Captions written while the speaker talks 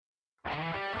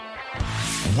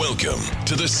Welcome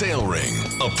to The Sale Ring,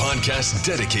 a podcast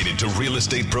dedicated to real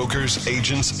estate brokers,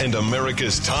 agents, and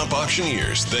America's top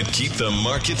auctioneers that keep the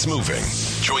markets moving.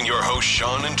 Join your hosts,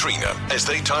 Sean and Trina, as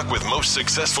they talk with most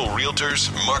successful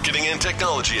realtors, marketing and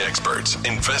technology experts,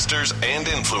 investors, and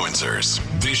influencers.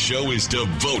 This show is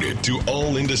devoted to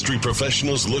all industry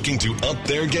professionals looking to up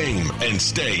their game and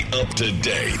stay up to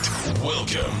date.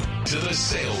 Welcome to The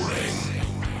Sale Ring.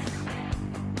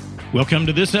 Welcome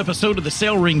to this episode of the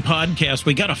Sale Ring Podcast.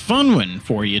 We got a fun one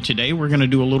for you today. We're going to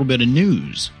do a little bit of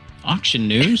news, auction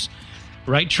news.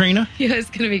 Right, Trina? Yeah, it's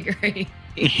going to be great.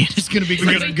 It's going to be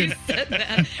great. We're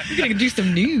going to do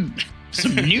some news.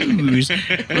 Some news.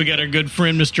 We got our good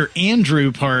friend, Mr.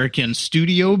 Andrew Park in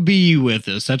Studio B with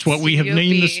us. That's what we have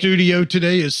named the studio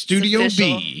today, is Studio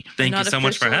B. Thank you so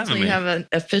much for having me. We have an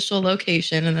official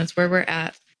location, and that's where we're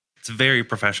at. It's very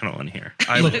professional in here.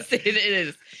 It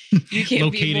is. You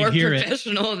can't be more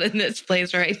professional than this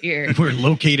place right here. We're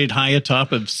located high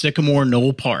atop of Sycamore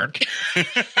Knoll Park.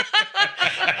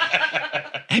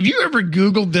 Have you ever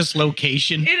Googled this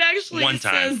location? It actually One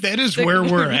time. That is where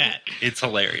we're at. It's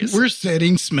hilarious. We're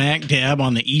sitting smack dab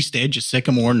on the east edge of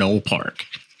Sycamore Knoll Park.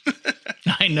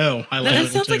 I know. I love it.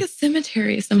 That sounds like a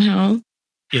cemetery somehow.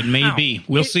 It may be.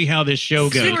 We'll see how this show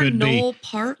goes. Sycamore Knoll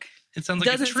Park? It sounds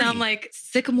like Doesn't a tree. sound like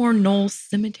Sycamore Knoll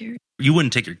Cemetery. You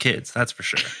wouldn't take your kids, that's for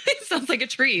sure. It sounds like a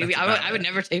tree. I would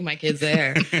never take my kids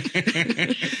there.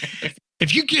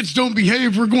 If you kids don't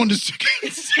behave, we're going to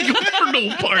Sycamore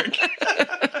Knoll Park.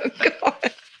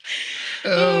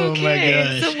 Oh, my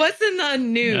gosh. So what's in the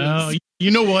news?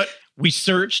 You know what? We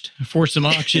searched for some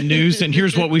auction news, and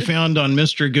here's what we found on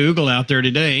Mr. Google out there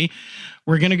today.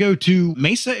 We're going to go to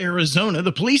Mesa, Arizona.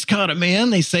 The police caught a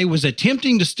man they say was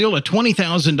attempting to steal a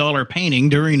 $20,000 painting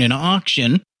during an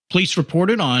auction. Police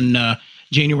reported on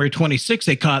January 26th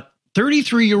they caught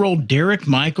 33-year-old Derek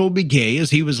Michael Begay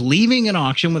as he was leaving an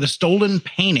auction with a stolen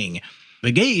painting.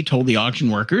 Begay told the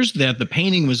auction workers that the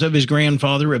painting was of his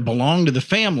grandfather. It belonged to the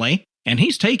family, and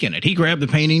he's taken it. He grabbed the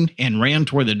painting and ran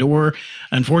toward the door.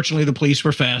 Unfortunately, the police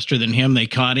were faster than him. They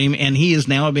caught him, and he is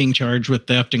now being charged with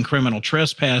theft and criminal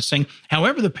trespassing.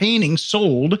 However, the painting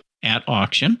sold at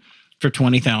auction for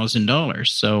 $20,000.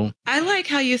 So I like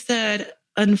how you said,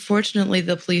 unfortunately,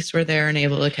 the police were there and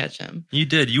able to catch him. You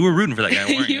did. You were rooting for that guy,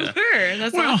 weren't you? You were.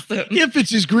 That's awesome. If it's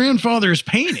his grandfather's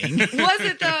painting. Was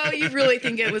it, though? You really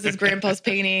think it was his grandpa's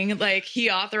painting? Like, he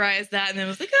authorized that and then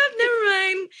was like, oh, never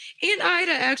mind. Aunt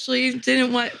Ida actually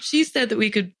didn't want... She said that we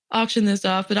could auction this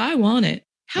off, but I want it.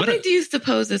 How big do you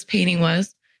suppose this painting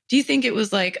was? Do you think it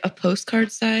was like a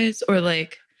postcard size or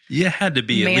like... Yeah, it had to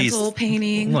be at least... mantle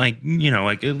painting? Like,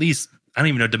 like at least... I don't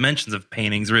even know dimensions of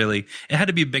paintings, really. It had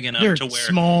to be big enough to wear...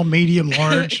 small, medium,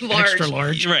 large, extra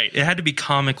large. Right. It had to be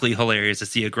comically hilarious to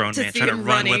see a grown man try to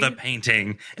run with a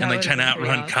painting and like trying to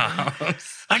outrun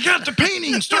cops. I got the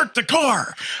painting. Start the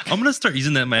car. I'm going to start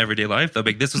using that in my everyday life, though.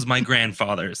 Like, this was my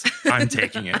grandfather's. I'm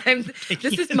taking it.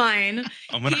 This is mine.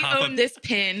 I'm gonna hop owned this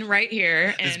pin right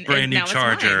here. This brand new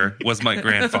charger was my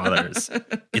grandfather's.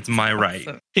 It's my right.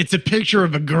 Awesome. It's a picture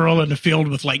of a girl in a field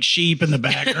with like sheep in the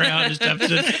background and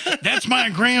stuff. That's my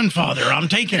grandfather. I'm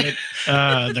taking it.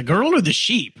 The girl or the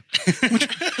sheep?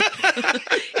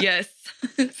 Yes.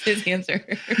 That's his answer.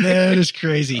 That is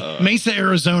crazy. Mesa,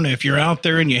 Arizona, if you're out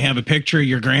there and you have a picture of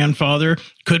your grandfather,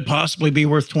 could possibly be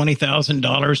worth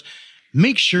 $20,000.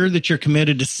 Make sure that you're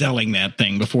committed to selling that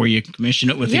thing before you commission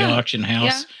it with the auction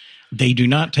house. Yeah. They do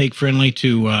not take friendly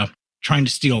to trying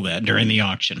to steal that during the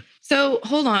auction. So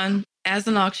hold on. As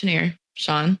an auctioneer,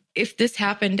 Sean, if this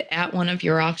happened at one of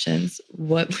your auctions,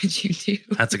 what would you do?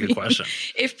 That's a good question.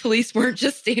 If police weren't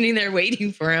just standing there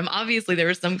waiting for him, obviously there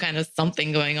was some kind of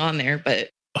something going on there, but...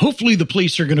 Hopefully the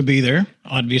police are going to be there,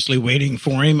 obviously waiting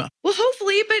for him. Well,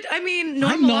 hopefully, but I mean,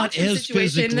 normal auction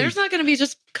situation, there's not going to be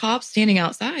just cops standing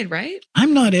outside, right?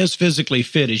 I'm not as physically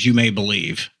fit as you may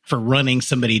believe for running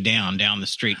somebody down the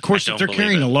street. Of course, if they're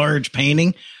carrying a large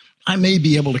painting... I may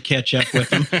be able to catch up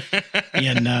with them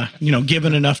and,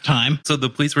 given enough time. So the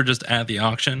police were just at the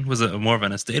auction? Was it more of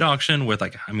an estate auction with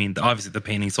obviously the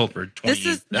painting sold for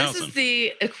 $20,000? This is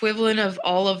the equivalent of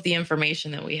all of the information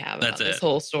that we have about this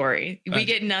whole story. We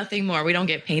get nothing more. We don't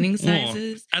get painting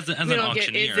sizes. As an Is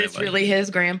auctioneer. this really his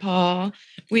grandpa?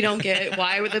 We don't get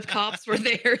why the cops were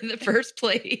there in the first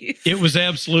place. It was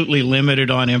absolutely limited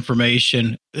on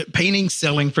information. Painting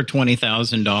selling for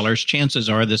 $20,000. Chances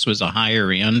are this was a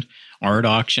higher end art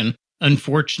auction.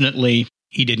 Unfortunately,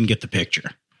 he didn't get the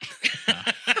picture.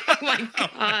 Oh my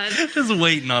God. Just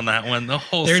waiting on that one, the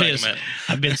whole there segment. It is.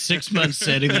 I've been 6 months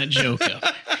setting that joke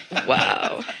up.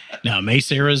 Wow. Now,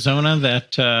 Mesa, Arizona,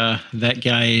 that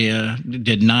guy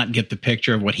did not get the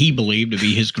picture of what he believed to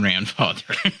be his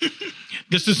grandfather.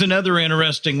 This is another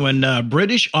interesting one.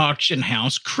 British auction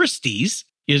house Christie's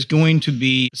is going to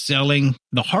be selling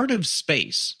the Heart of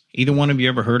Space. Either one of you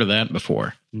ever heard of that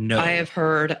before? No. I have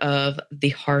heard of the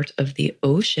Heart of the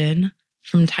Ocean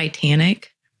from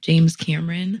Titanic, James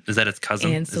Cameron. Is that its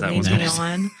cousin? And Is that what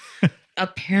Celine Dion.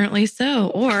 Apparently so.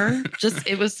 Or just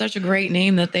it was such a great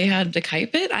name that they had to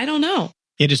type it. I don't know.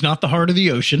 It is not the Heart of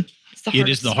the Ocean. It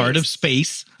is the Heart of Space.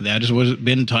 Space. That is what it's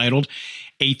been titled.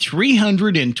 A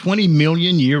 320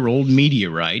 million year old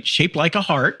meteorite shaped like a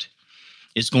heart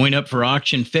is going up for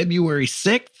auction February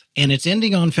 6th, and it's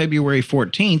ending on February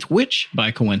 14th, which, by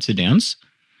coincidence,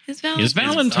 is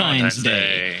Valentine's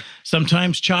Day.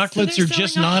 Sometimes chocolates So are they're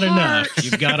just selling not a enough. heart.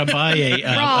 You've got to buy a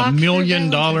Rock $1 for million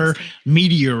Valentine's Day.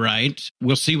 meteorite.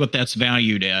 We'll see what that's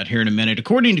valued at here in a minute.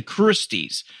 According to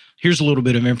Christie's, here's a little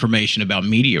bit of information about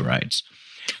meteorites.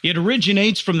 It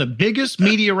originates from the biggest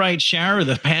meteorite shower of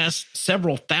the past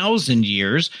several thousand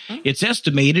years. It's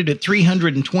estimated at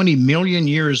 320 million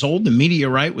years old. The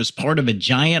meteorite was part of a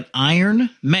giant iron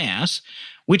mass,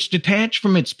 which detached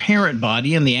from its parent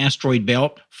body in the asteroid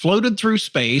belt, floated through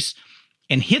space,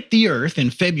 and hit the Earth in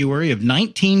February of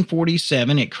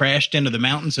 1947. It crashed into the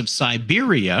mountains of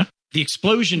Siberia. The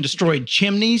explosion destroyed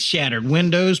chimneys, shattered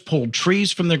windows, pulled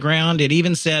trees from the ground. It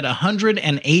even said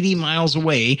 180 miles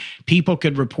away, people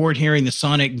could report hearing the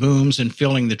sonic booms and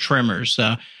feeling the tremors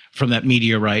from that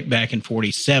meteorite back in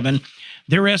 47.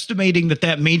 They're estimating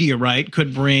that meteorite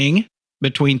could bring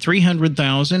between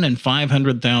 $300,000 and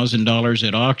 $500,000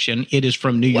 at auction. It is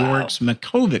from New York's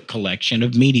Makovic collection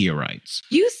of meteorites.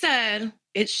 You said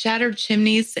it shattered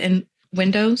chimneys and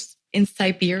windows in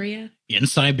Siberia? In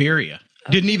Siberia.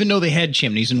 Didn't even know they had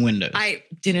chimneys and windows. I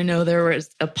didn't know there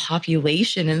was a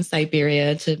population in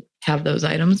Siberia to have those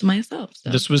items myself.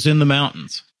 So. This was in the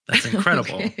mountains. That's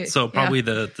incredible. Okay. So probably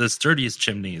the sturdiest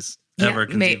chimneys ever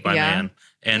conceived by man.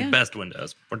 And best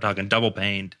windows. We're talking double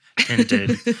paned,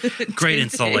 tinted, great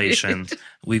insulation.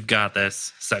 We've got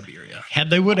this Siberia. Had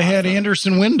they would have had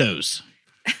Anderson windows.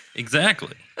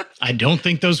 Exactly. I don't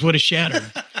think those would have shattered.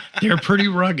 They're pretty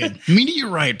rugged.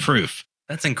 Meteorite proof.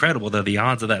 That's incredible, though, the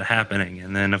odds of that happening.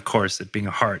 And then, of course, it being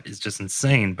a heart is just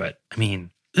insane. But, I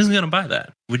mean, who's going to buy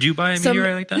that? Would you buy a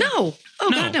meteorite like that? No. Oh, No.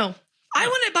 God, no. I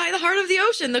want to buy the Heart of the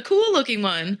Ocean, the cool-looking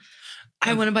one.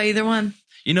 I want to buy either one.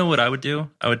 You know what I would do?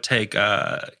 I would take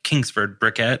Kingsford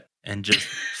briquette and just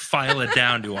file it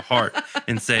down to a heart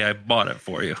and say, I bought it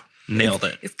for you. Nailed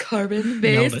it. It's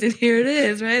carbon-based, and here it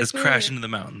is, right? Just crash into the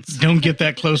mountains. Don't get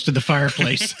that close to the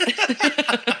fireplace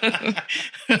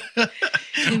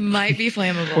It might be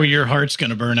flammable. or your heart's going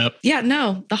to burn up. Yeah,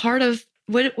 no. The Heart of...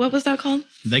 What was that called?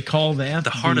 They call that The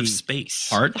Heart of Space.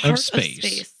 Heart, The Heart of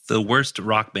Space. The worst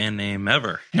rock band name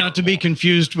ever. Not to be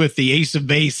confused with the Ace of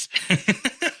Base.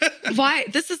 Why?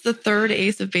 This is the third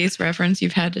Ace of Base reference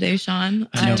you've had today, Sean.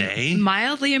 Today? I'm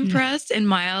mildly impressed and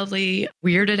mildly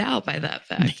weirded out by that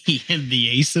fact. The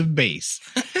Ace of Base.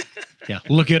 Yeah,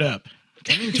 look it up.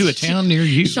 Coming to a town near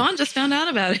you. Sean just found out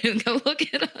about it. Go look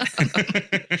it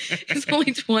up. He's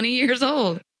only 20 years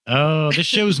old. Oh, this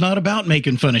show's not about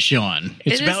making fun of Sean. It's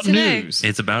It is about today. news.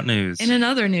 It's about news. And in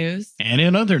other news, And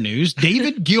in other news,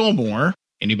 David Gilmour.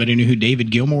 Anybody know who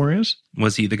David Gilmour is?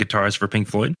 Was he the guitarist for Pink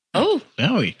Floyd? oh,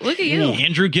 Oh, look at you.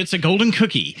 Andrew gets a golden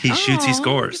cookie. He shoots, he Oh,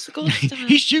 scores. it's a gold star.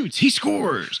 He shoots, he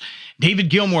scores. David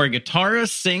Gilmour, a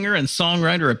guitarist, singer, and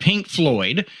songwriter of Pink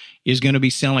Floyd, is going to be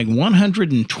selling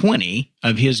 120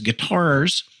 of his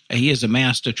guitars. He has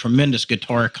amassed a tremendous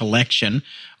guitar collection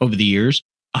over the years.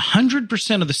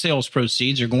 100% of the sales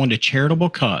proceeds are going to charitable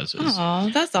causes. Oh,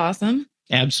 that's awesome.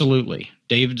 Absolutely.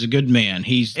 David's a good man.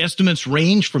 Estimates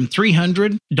range from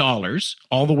 $300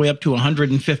 all the way up to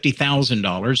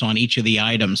 $150,000 on each of the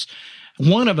items.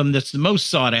 One of them that's the most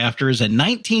sought after is a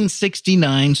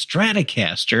 1969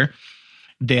 Stratocaster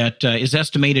that is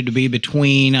estimated to be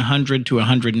between $100,000 to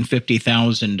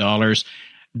 $150,000.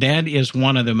 That is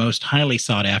one of the most highly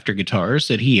sought after guitars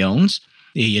that he owns.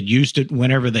 He had used it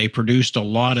whenever they produced a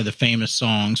lot of the famous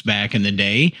songs back in the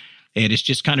day. It has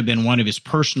just kind of been one of his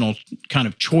personal kind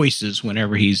of choices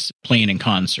whenever he's playing in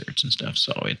concerts and stuff.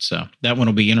 So it's that one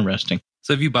will be interesting.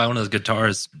 So if you buy one of those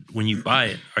guitars, when you buy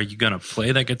it, are you going to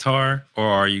play that guitar or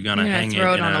are you going to You're gonna hang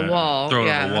throw it it on a wall. Throw it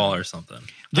Yeah. on a wall or something?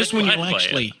 This one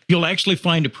you'll actually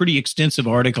find a pretty extensive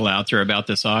article out there about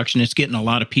this auction. It's getting a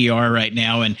lot of PR right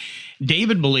now, and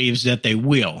David believes that they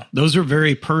will. Those are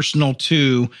very personal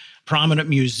to prominent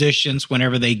musicians.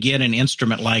 Whenever they get an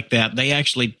instrument like that, they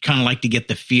actually kind of like to get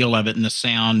the feel of it and the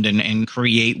sound and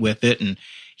create with it. And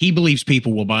He believes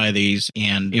people will buy these,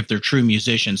 and if they're true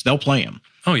musicians, they'll play them.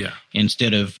 Oh, yeah.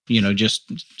 Instead of,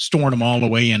 just storing them all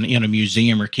away in a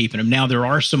museum or keeping them. Now, there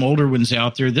are some older ones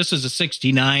out there. This is a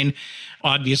 69.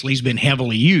 Obviously, he's been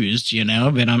heavily used,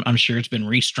 but I'm sure it's been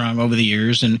restrung over the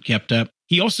years and kept up.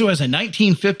 He also has a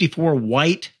 1954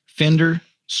 white Fender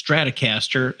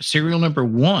Stratocaster, serial number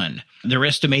 1. They're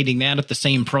estimating that at the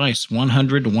same price,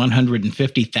 $100,000 to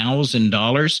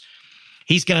 $150,000.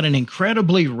 He's got an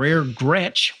incredibly rare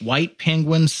Gretsch White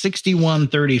Penguin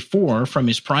 6134 from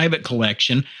his private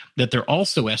collection that they're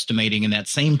also estimating in that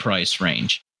same price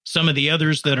range. Some of the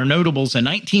others that are notables, a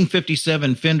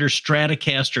 1957 Fender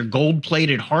Stratocaster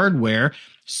gold-plated hardware,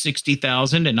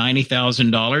 $60,000 to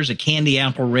 $90,000. A candy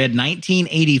apple red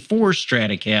 1984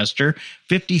 Stratocaster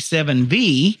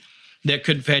 57V that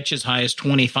could fetch as high as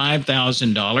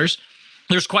 $25,000.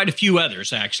 There's quite a few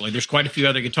others, actually. There's quite a few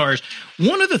other guitars.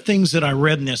 One of the things that I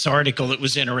read in this article that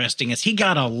was interesting is he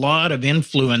got a lot of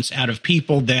influence out of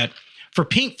people that, for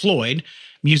Pink Floyd,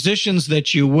 musicians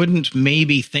that you wouldn't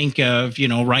maybe think of,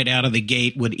 right out of the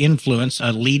gate would influence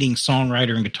a leading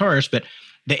songwriter and guitarist, but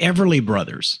the Everly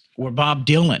Brothers or Bob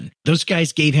Dylan, those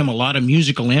guys gave him a lot of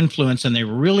musical influence, and they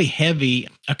were really heavy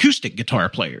acoustic guitar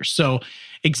players. So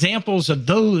examples of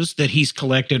those that he's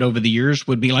collected over the years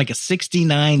would be like a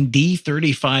 69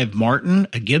 D35 Martin,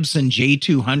 a Gibson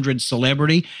J200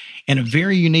 Celebrity, and a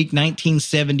very unique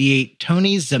 1978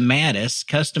 Tony Zamatis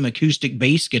custom acoustic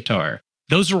bass guitar.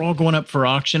 Those are all going up for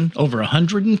auction, over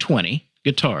 120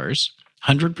 guitars,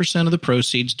 100% of the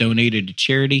proceeds donated to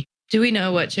charity. Do we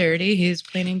know what charity he's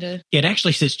planning to? It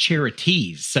actually says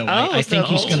charities, so I think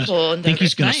he's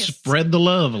going to spread the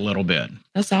love a little bit.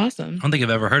 That's awesome. I don't think I've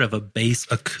ever heard of a bass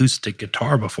acoustic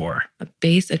guitar before. A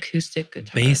bass acoustic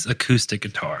guitar. Bass acoustic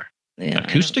guitar. Yeah,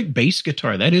 acoustic bass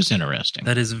guitar. That is interesting.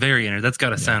 That is very interesting. That's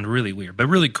got to sound really weird, but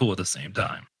really cool at the same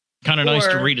time. Kind of nice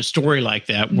to read a story like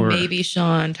that. Where maybe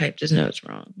Sean typed his notes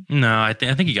wrong. No, I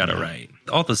think he got it right.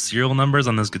 All the serial numbers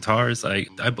on those guitars, I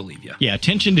believe you. Yeah,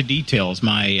 attention to detail is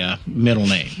my middle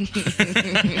name.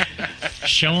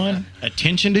 Sean,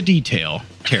 attention to detail,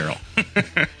 Terrell.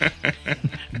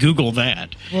 Google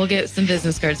that. We'll get some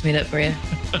business cards made up for you.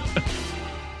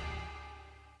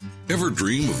 Ever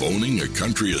dream of owning a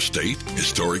country estate,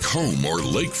 historic home, or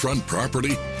lakefront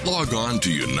property? Log on to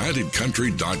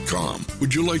UnitedCountry.com.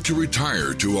 Would you like to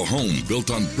retire to a home built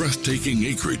on breathtaking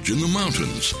acreage in the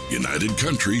mountains?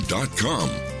 UnitedCountry.com.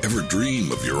 Ever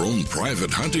dream of your own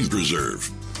private hunting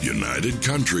preserve?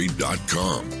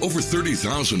 UnitedCountry.com. Over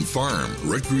 30,000 farm,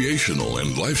 recreational,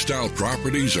 and lifestyle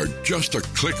properties are just a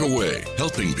click away,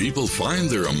 helping people find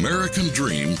their American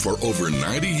dream for over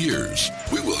 90 years.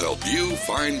 We will help you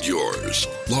find yours.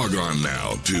 Log on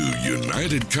now to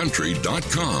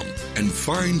UnitedCountry.com and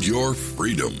find your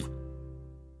freedom.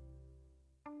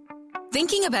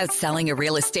 Thinking about selling a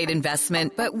real estate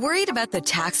investment, but worried about the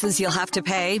taxes you'll have to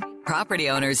pay? Property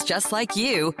owners just like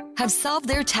you have solved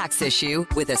their tax issue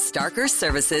with a Starker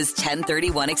Services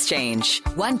 1031 exchange.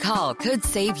 One call could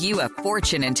save you a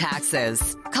fortune in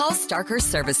taxes. Call Starker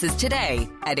Services today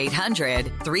at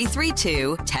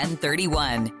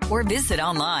 800-332-1031 or visit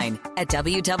online at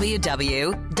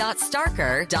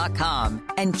www.starker.com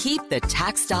and keep the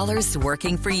tax dollars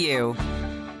working for you.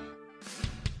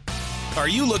 Are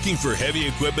you looking for heavy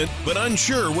equipment but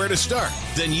unsure where to start?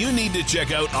 Then you need to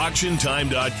check out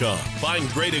AuctionTime.com. Buying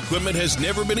great equipment has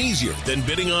never been easier than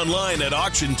bidding online at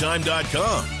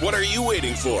AuctionTime.com. What are you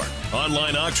waiting for?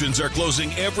 Online auctions are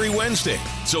closing every Wednesday,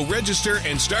 so register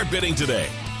and start bidding today.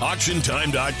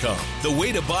 AuctionTime.com, the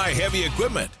way to buy heavy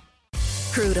equipment.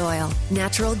 Crude oil,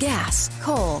 natural gas,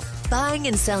 coal. Buying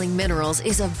and selling minerals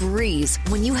is a breeze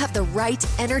when you have the right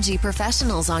energy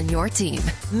professionals on your team.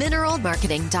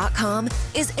 MineralMarketing.com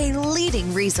is a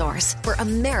leading resource for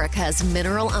America's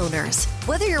mineral owners.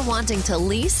 Whether you're wanting to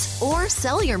lease or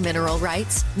sell your mineral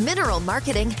rights, Mineral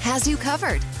Marketing has you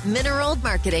covered.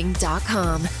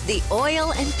 MineralMarketing.com, the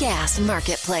oil and gas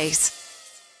marketplace.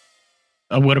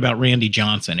 What about Randy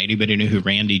Johnson? Anybody know who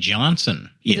Randy Johnson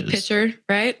is? He's a pitcher,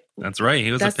 right? That's right. He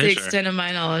was That's a pitcher. the extent of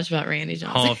my knowledge about Randy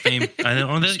Johnson. Hall of Fame. I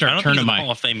don't think he's in the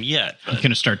Hall of Fame yet. I'm going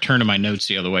to start turning my notes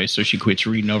the other way so she quits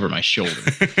reading over my shoulder.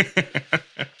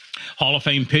 Hall of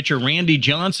Fame pitcher Randy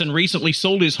Johnson recently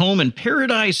sold his home in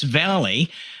Paradise Valley,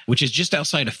 which is just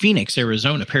outside of Phoenix,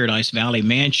 Arizona. Paradise Valley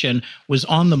Mansion was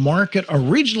on the market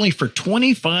originally for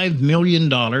 $25 million.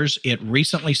 It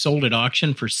recently sold at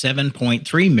auction for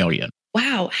 $7.3 million.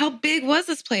 Wow. How big was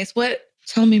this place?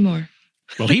 Tell me more.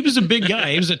 Well, he was a big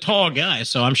guy. He was a tall guy,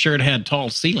 so I'm sure it had tall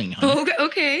ceiling on it.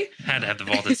 Okay. Had to have the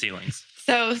vaulted ceilings.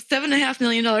 So $7.5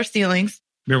 million ceilings.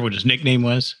 Remember what his nickname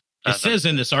was? It says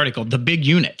in this article, the big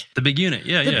unit. The big unit,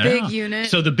 yeah. The big unit.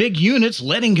 So the big unit's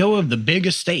letting go of the big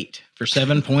estate for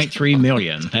 $7.3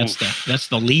 million. That's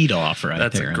the lead off right there.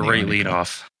 That's a great lead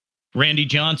off. Randy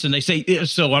Johnson, they say,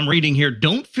 so I'm reading here,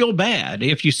 don't feel bad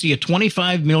if you see a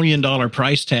 $25 million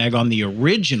price tag on the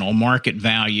original market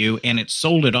value and it's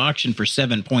sold at auction for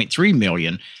 $7.3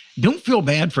 million. Don't feel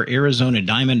bad for Arizona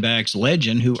Diamondbacks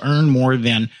legend who earned more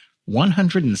than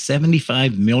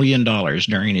 $175 million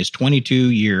during his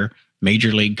 22-year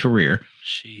Major League career.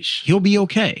 Sheesh. He'll be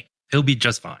okay. He'll be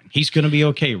just fine. He's going to be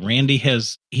okay. Randy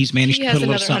he's managed to put a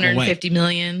little something away. $150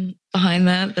 million behind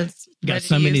that. That's got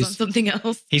some in his on something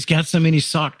else. He's got some in his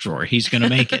sock drawer. He's going to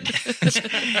make it.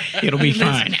 It'll be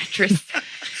fine. Mattress.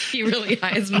 He really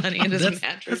hides money in his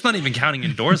mattress. That's not even counting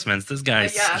endorsements. This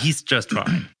guy's he's just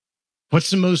fine. What's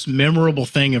the most memorable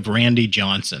thing of Randy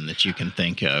Johnson that you can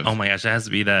think of? Oh my gosh, it has to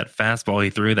be that fastball he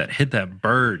threw that hit that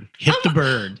bird. The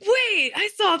bird. Wait, I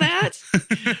saw that.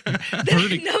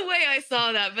 No way I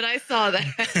saw that, but I saw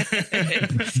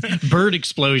that. Bird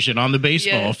explosion on the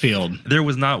baseball field. There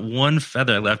was not one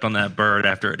feather left on that bird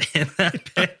after it hit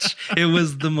that pitch. It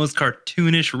was the most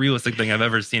cartoonish, realistic thing I've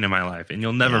ever seen in my life, and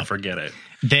you'll never forget it.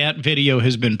 That video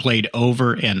has been played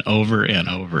over and over and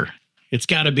over. It's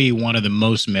got to be one of the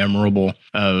most memorable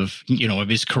of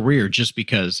his career just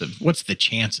because of what's the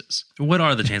chances? What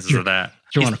are the chances of that?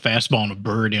 Throwing a fastball and a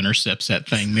bird intercepts that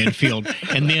thing midfield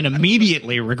and then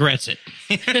immediately regrets it.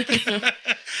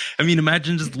 I mean,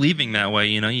 imagine just leaving that way.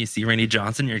 You see Randy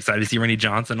Johnson, you're excited to see Randy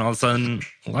Johnson. All of a sudden,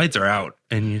 lights are out.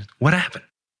 And what happened?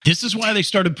 This is why they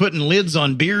started putting lids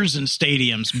on beers in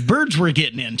stadiums. Birds were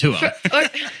getting into them.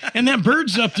 And that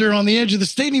bird's up there on the edge of the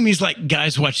stadium. He's like,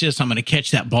 guys, watch this. I'm going to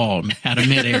catch that ball out of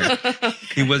midair.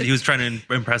 He was trying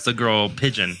to impress a girl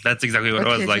pigeon. That's exactly what it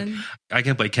was. Like, I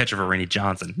can play catcher for Randy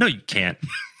Johnson. No, you can't.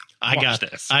 I got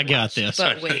this.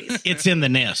 But wait. It's in the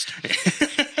nest.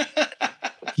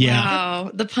 Yeah.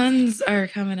 Wow. The puns are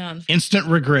coming on. Instant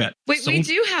regret. Wait, we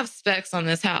do have specs on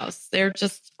this house. They're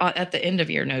just at the end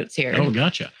of your notes here. Oh,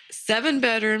 gotcha.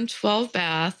 7-bedroom, 12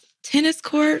 bath, tennis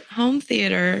court, home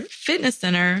theater, fitness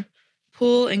center,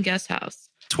 pool, and guest house.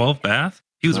 12 bath?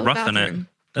 He was roughing it.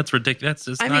 That's ridiculous.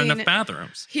 That's just not enough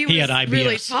bathrooms. He had IBS.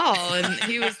 Really tall, and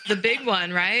he was the big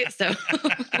one, right? So...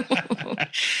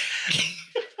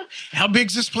 How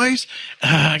big's this place?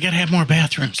 I got to have more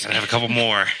bathrooms. Got to have a couple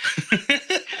more.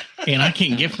 And I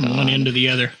can't get from one end to the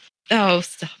other. Oh,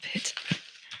 stop it.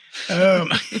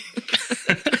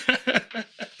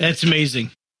 That's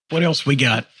amazing. What else we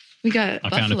got? I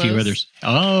found a few others.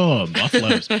 Oh,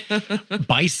 buffaloes.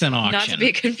 Bison auction. Not to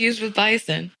be confused with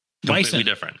bison. Completely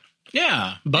different.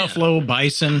 Yeah. Buffalo,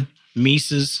 bison,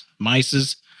 mices.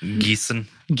 Geesen.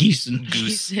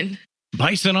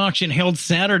 Bison auction held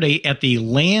Saturday at the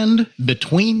land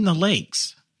between the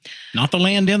lakes. Not the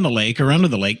land in the lake or under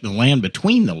the lake, the land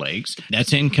between the lakes.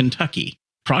 That's in Kentucky.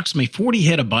 Approximately 40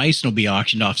 head of bison will be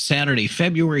auctioned off Saturday,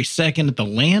 February 2nd at the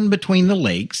land between the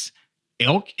lakes,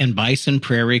 Elk and Bison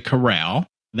Prairie Corral.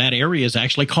 That area is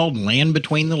actually called Land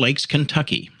Between the Lakes,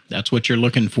 Kentucky. That's what you're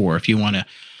looking for if you want to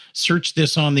search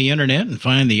this on the internet and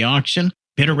find the auction.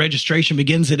 Bidder registration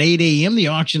begins at 8 a.m. The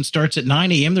auction starts at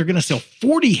 9 a.m. They're going to sell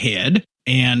 40 head,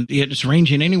 and it's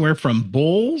ranging anywhere from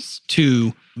bulls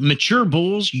to mature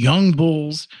bulls, young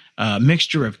bulls, a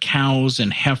mixture of cows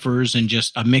and heifers, and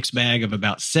just a mixed bag of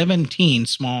about 17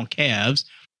 small calves.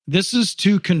 This is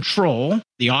to control.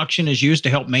 The auction is used to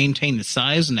help maintain the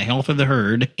size and the health of the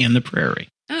herd in the prairie.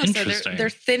 Oh, so they're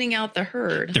thinning out the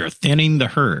herd. They're thinning the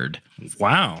herd.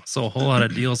 Wow. So a whole lot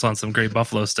of deals on some great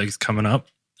buffalo steaks coming up.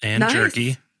 And jerky.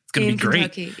 It's going to be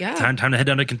great. Kentucky, yeah. Time to head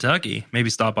down to Kentucky. Maybe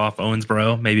stop off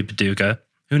Owensboro, maybe Paducah.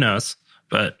 Who knows?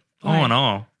 But all in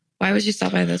all. Why would you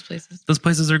stop by those places? Those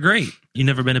places are great. You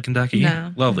never been to Kentucky?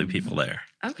 No. Lovely people there.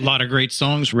 Okay. A lot of great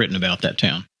songs written about that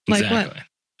town. Like exactly.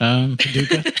 what?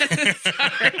 Paducah.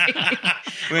 Sorry.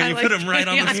 When you put them right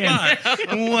on the spot.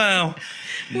 Wow.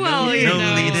 Well,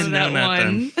 no lead-in, no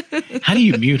nothing. How do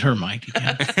you mute her mic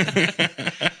again?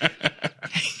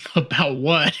 About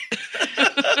what?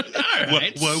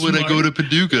 Right, why would I go to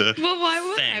Paducah? Well, why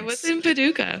would I? What's in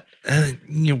Paducah?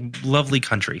 Lovely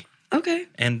country. Okay.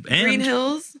 And Green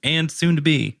Hills. And soon to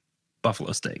be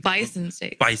buffalo steaks. Bison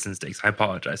steaks. Bison steaks. I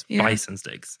apologize. Yeah. Bison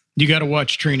steaks. You got to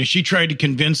watch Trina. She tried to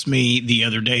convince me the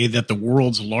other day that the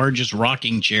world's largest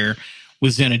rocking chair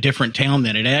was in a different town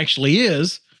than it actually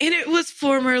is. And it was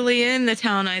formerly in the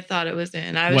town I thought it was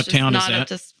in. I was what just town not is that? Up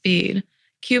to speed.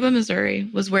 Cuba, Missouri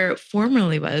was where it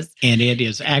formerly was. And it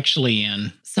is actually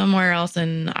in... somewhere else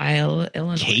in Isle,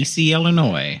 Illinois. Casey,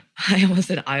 Illinois. I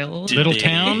was in Isle. Little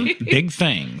town, big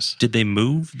things. Did they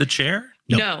move the chair?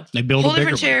 No. They build Whole a bigger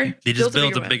different chair. one. They just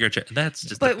build a one. bigger chair. That's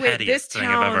just But the wait, pettiest this thing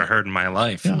I've ever town- heard in my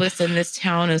life. Yeah. Listen, this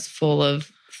town is full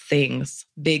of things,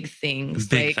 big things.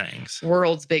 Big like things.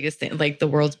 World's biggest thing, like the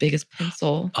world's biggest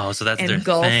pencil. Oh, so that's and their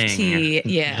golf thing. tee.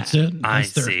 Yeah. That's it. I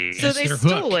That's their- see. So that's they their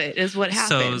stole hook. it, is what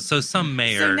happened. So some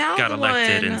mayor now got the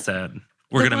elected one- and said,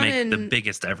 we're the going to make the one-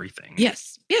 biggest everything.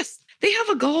 Yes. They have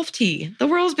a golf tee, the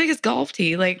world's biggest golf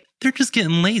tee. Like, They're just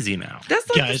getting lazy now. that's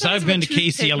like the Guys, size I've of a been to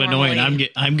Casey, toothpick Illinois, and normally.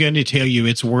 I'm going to tell you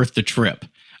it's worth the trip.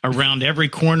 Around every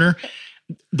corner,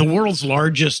 the world's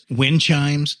largest wind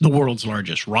chimes, the world's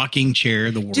largest rocking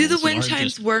chair, the world's Do the wind largest,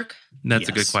 chimes work? That's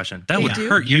a good Yes. question. That They would do?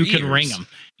 hurt your You can ears. ring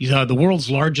them. The world's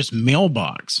largest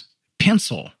mailbox,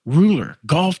 pencil, ruler,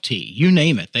 golf tee, you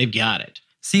name it, they've got it.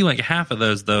 See, like half of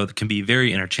those, though, can be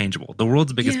very interchangeable. The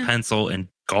world's biggest Yeah. pencil and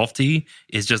golf tee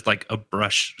is just like a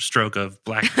brush stroke of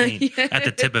black paint at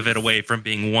the tip of it away from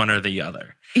being one or the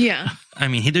other. Yeah. I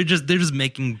mean, they're just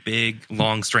making big,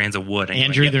 long strands of wood. And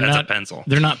Andrew, like, they're that's not a pencil.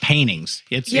 They're not paintings.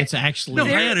 It's Yeah. actually No,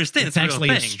 I understand. It's It's a real actually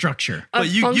a thing. structure. A But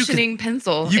you could- functioning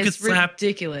pencil. you It's could slap-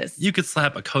 ridiculous. You could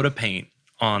slap a coat of paint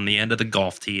on the end of the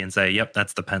golf tee and say, "Yep,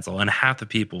 that's the pencil," and half the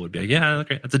people would be like, "Yeah,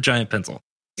 okay, that's a giant pencil."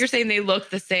 You're saying they look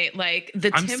the same. Like the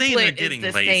I'm saying they're template getting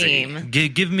is the lazy. same.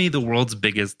 Give me the world's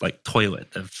biggest like toilet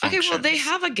that Okay, well, they functions,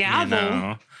 have a you gavel.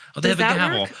 know? Oh, they Does have a that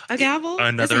gavel. work? A gavel? That's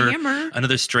Another a hammer.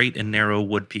 another straight and narrow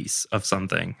wood piece of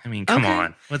something. I mean, come Okay.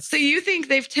 on. Let's. So you think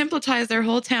they've templatized their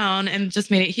whole town and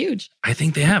just made it huge? I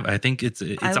think they have. I think it's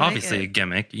like obviously it. a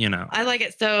gimmick. You know. I like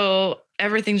it. So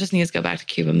everything just needs to go back to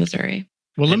Cuba, Missouri.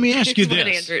 Well, let me ask you That's what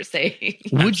this. Andrew's saying.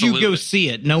 Would you go Absolutely. see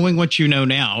it, knowing what you know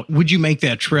now? Would you make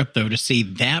that trip, though, to see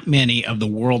that many of the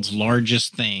world's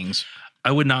largest things?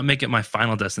 I would not make it my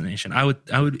final destination. I would.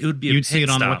 It would be a You'd see pit it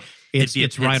on the way. stop. It'd be a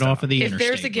It's pit right stop. off of the If interstate.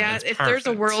 there's a gas, That's if there's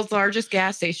a perfect. world's largest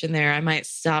gas station there, I might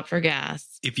stop for gas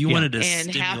If you Yeah. wanted to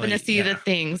and happen to stimulate- see the yeah.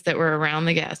 things that were around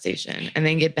the gas station, and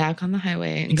then get back on the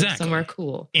highway and go Exactly. somewhere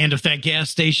cool. And if that gas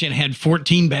station had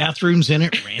 14 bathrooms in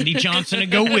it, Randy Johnson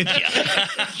would go with you.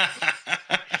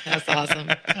 That's awesome.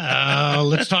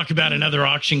 Let's talk about another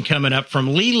auction coming up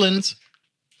from Leland's.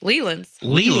 Leland's.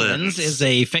 Leland's is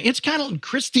it's kind of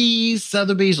Christie's,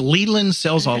 Sotheby's. Leland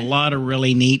sells a lot of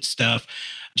really neat stuff.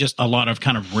 Just a lot of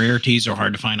kind of rarities or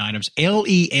hard to find items.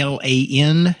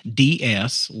 Lelands,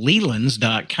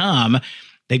 Lelands.com.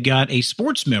 They've got a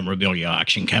sports memorabilia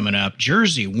auction coming up.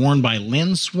 Jersey worn by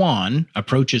Lynn Swann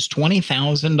approaches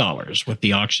 $20,000 with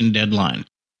the auction deadline.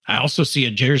 I also see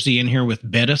a jersey in here with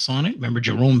Bettis on it. Remember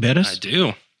Jerome Bettis? I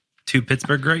do. 2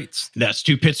 Pittsburgh greats. That's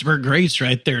 2 Pittsburgh greats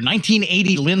right there.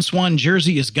 1980 Lynn Swann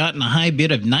jersey has gotten a high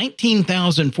bid of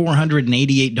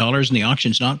 $19,488, and the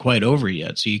auction's not quite over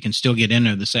yet, so you can still get in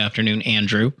there this afternoon,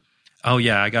 Andrew. Oh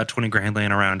yeah, I got 20 grand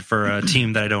laying around for a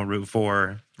team that I don't root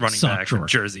for. Running Sock back drawer. from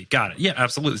Jersey. Got it. Yeah,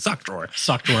 absolutely. Sock drawer.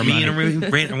 Sock drawer Me money. and I'm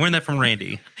wearing that from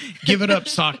Randy. Give it up,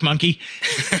 sock monkey.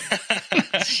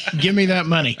 Give me that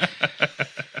money.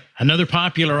 Another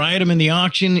popular item in the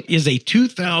auction is a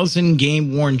 2000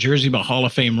 game-worn jersey by Hall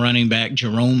of Fame running back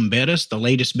Jerome Bettis. The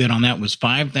latest bid on that was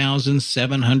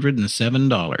 $5,707,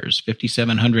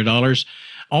 $5,700.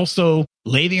 Also,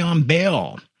 Le'Veon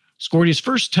Bell scored his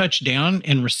first touchdown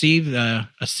and received a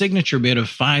signature bid of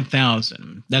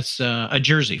 $5,000. That's a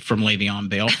jersey from Le'Veon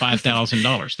Bell,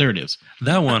 $5,000. There it is.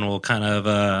 That one will kind of,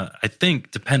 I think,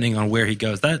 depending on where he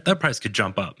goes, that price could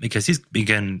jump up because he's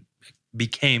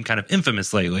became kind of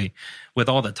infamous lately with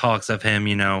all the talks of him,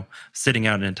 sitting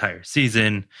out an entire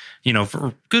season,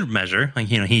 for good measure. Like,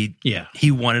 he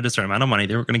wanted a certain amount of money.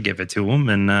 They were going to give it to him.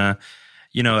 And, I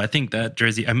think that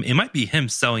jersey, it might be him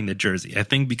selling the jersey. I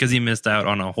think because he missed out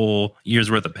on a whole year's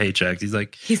worth of paychecks. He's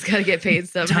like, He's got to get paid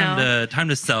somehow. time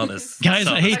to sell this. Guys,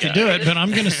 sell I this hate to guy. do it, but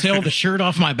I'm going to sell the shirt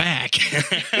off my back.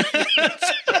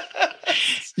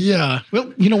 Yeah.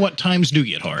 Well, you know what? Times do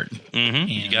get hard. Mhm.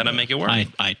 You got to make it work.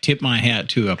 I tip my hat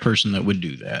to a person that would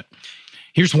do that.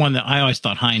 Here's one that I always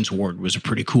thought Hines Ward was a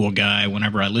pretty cool guy.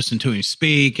 Whenever I listened to him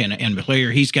speak and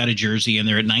player, he's got a jersey in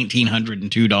there at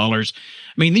 $1,902.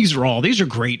 I mean, these are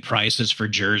great prices for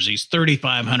jerseys.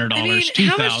 $3,500, I mean, $2,000.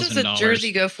 how much does a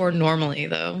jersey go for normally,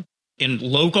 though? In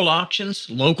local auctions,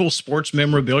 local sports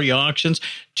memorabilia auctions,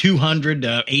 $200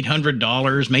 to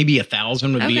 $800, maybe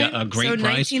 $1,000 would be a great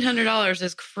price. So $1,900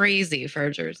 is crazy for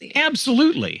a jersey.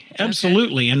 Absolutely.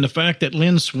 And the fact that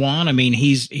Lynn Swann, I mean,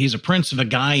 he's a prince of a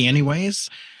guy anyways.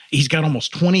 He's got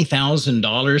almost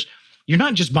 $20,000. You're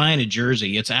not just buying a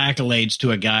jersey. It's accolades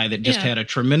to a guy that just had a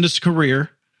tremendous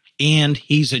career. And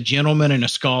he's a gentleman and a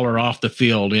scholar off the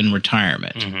field in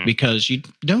retirement because you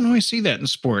don't always see that in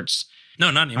sports.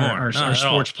 No, not anymore. Our Not at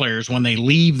sports all. players, when they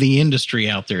leave the industry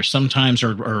out there, sometimes,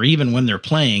 or even when they're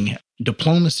playing,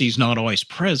 diplomacy is not always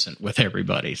present with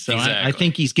everybody. So I Exactly.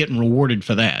 think he's getting rewarded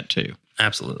for that too.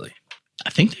 Absolutely. I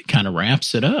think that kind of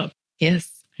wraps it up. Yes.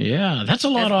 Yeah, that's a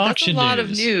lot of auction news. That's a lot of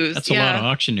news. That's a lot of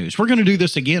auction news. We're going to do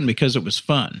this again because it was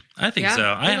fun. I think Yeah, so.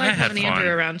 I like had having fun. Andrew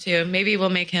around too. Maybe we'll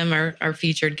make him our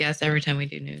featured guest every time we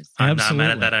do news. I'm not Absolutely.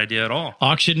 mad at that idea at all.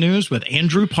 Auction news with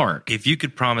Andrew Park, If you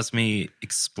could promise me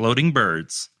exploding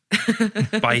birds,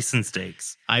 bison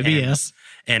steaks, IBS.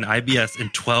 and IBS in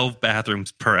 12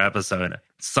 bathrooms per episode,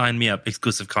 sign me up.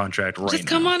 Exclusive contract right Just now.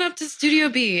 come on up to Studio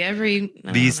B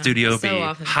The Studio B,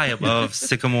 often. high above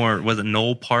Sycamore, was it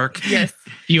Knoll Park? Yes.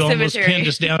 You almost Cemetery. pinned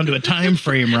us down to a time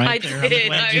frame right I there. did. I'm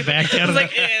glad you I backed out was of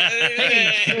like,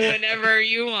 that. whenever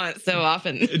you want, so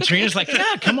often. Trina's like,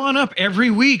 yeah, come on up every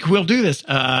week. We'll do this.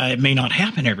 It may not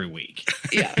happen every week.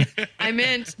 Yeah. I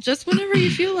meant just whenever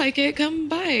you feel like it, come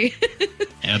by.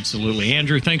 Absolutely.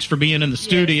 Andrew, thanks for being in the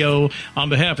studio. On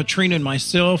behalf of Trina and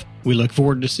myself, we look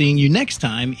forward to seeing you next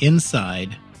time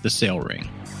inside the Sale Ring.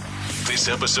 This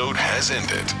episode has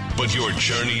ended, but your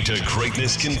journey to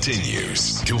greatness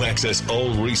continues. To access all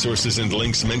resources and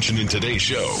links mentioned in today's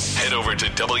show, head over to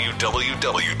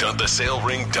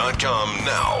www.thesalering.com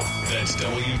now. That's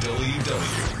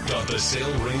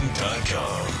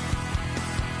www.thesalering.com.